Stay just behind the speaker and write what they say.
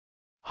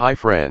Hi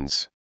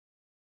friends.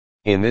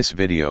 In this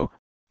video,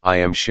 I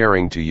am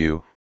sharing to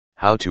you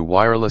how to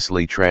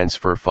wirelessly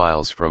transfer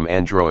files from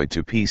Android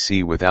to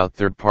PC without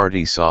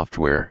third-party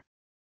software.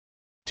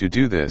 To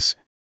do this,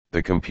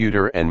 the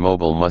computer and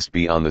mobile must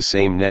be on the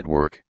same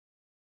network.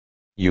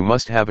 You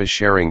must have a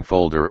sharing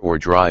folder or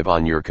drive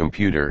on your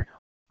computer,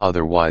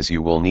 otherwise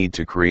you will need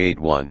to create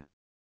one.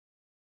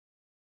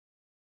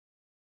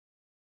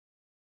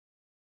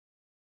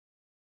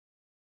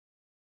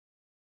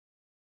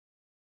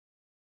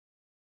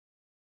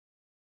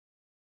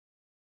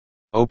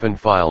 Open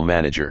File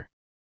Manager.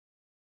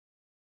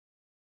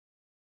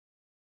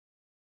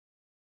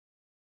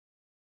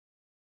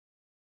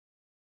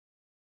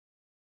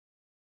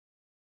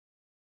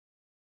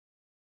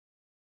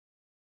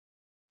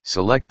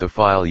 Select the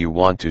file you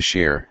want to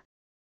share.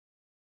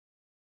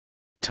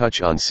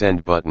 Touch on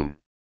Send button.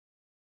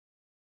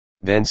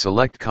 Then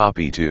select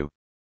Copy to.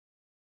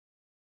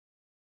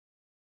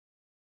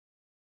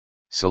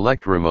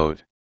 Select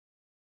Remote.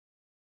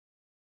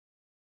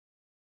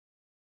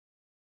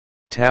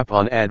 Tap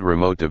on Add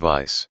Remote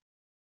Device.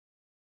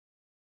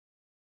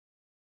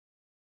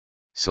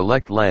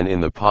 Select LAN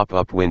in the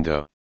pop-up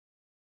window.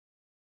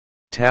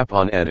 Tap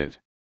on Edit.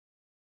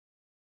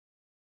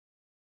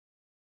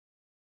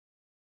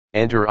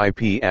 Enter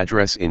IP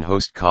address in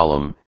host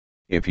column,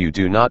 if you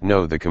do not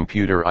know the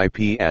computer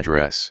IP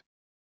address.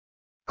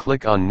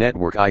 Click on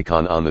Network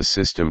icon on the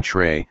system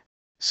tray,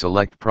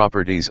 select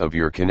Properties of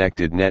your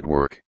connected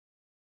network.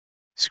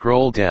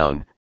 Scroll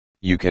down,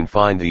 you can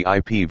find the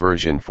IP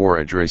version 4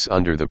 address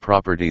under the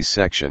Properties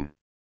section.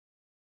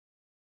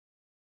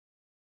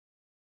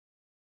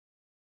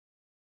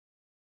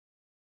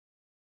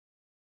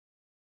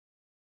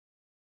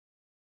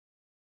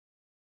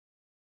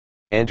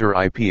 Enter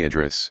IP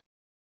address.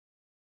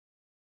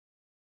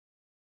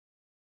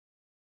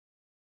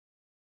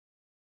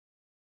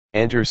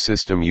 Enter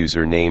system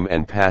username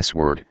and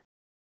password.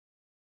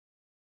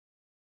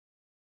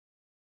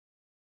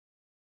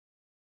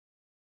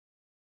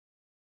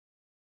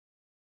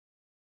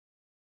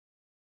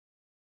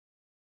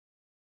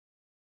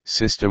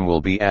 System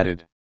will be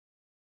added.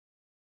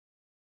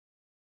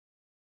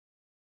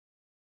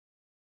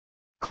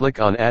 Click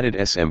on Added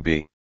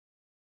SMB.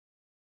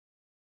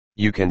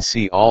 You can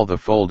see all the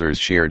folders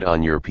shared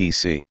on your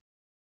PC.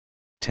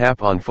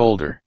 Tap on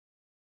Folder.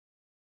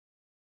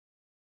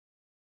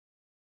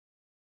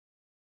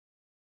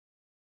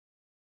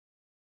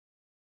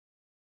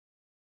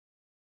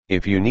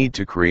 If you need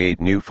to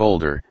create new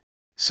folder,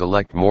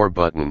 select More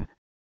button.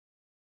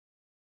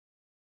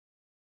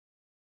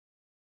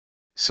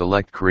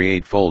 Select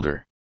Create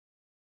Folder.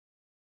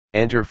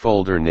 Enter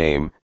folder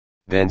name,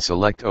 then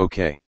select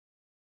OK.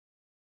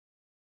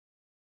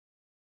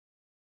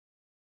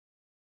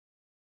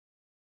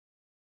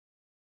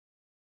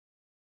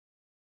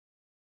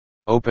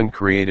 Open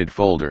created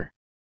folder.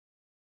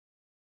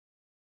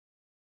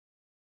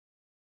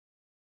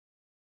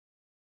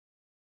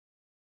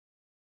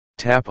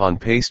 Tap on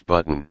Paste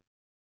button.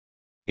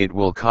 It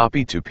will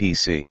copy to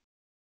PC.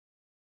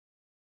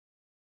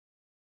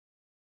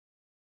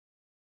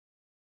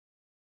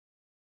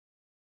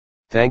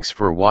 Thanks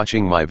for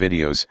watching my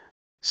videos.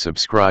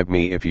 Subscribe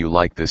me if you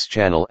like this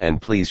channel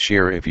and please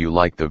share if you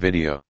like the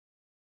video.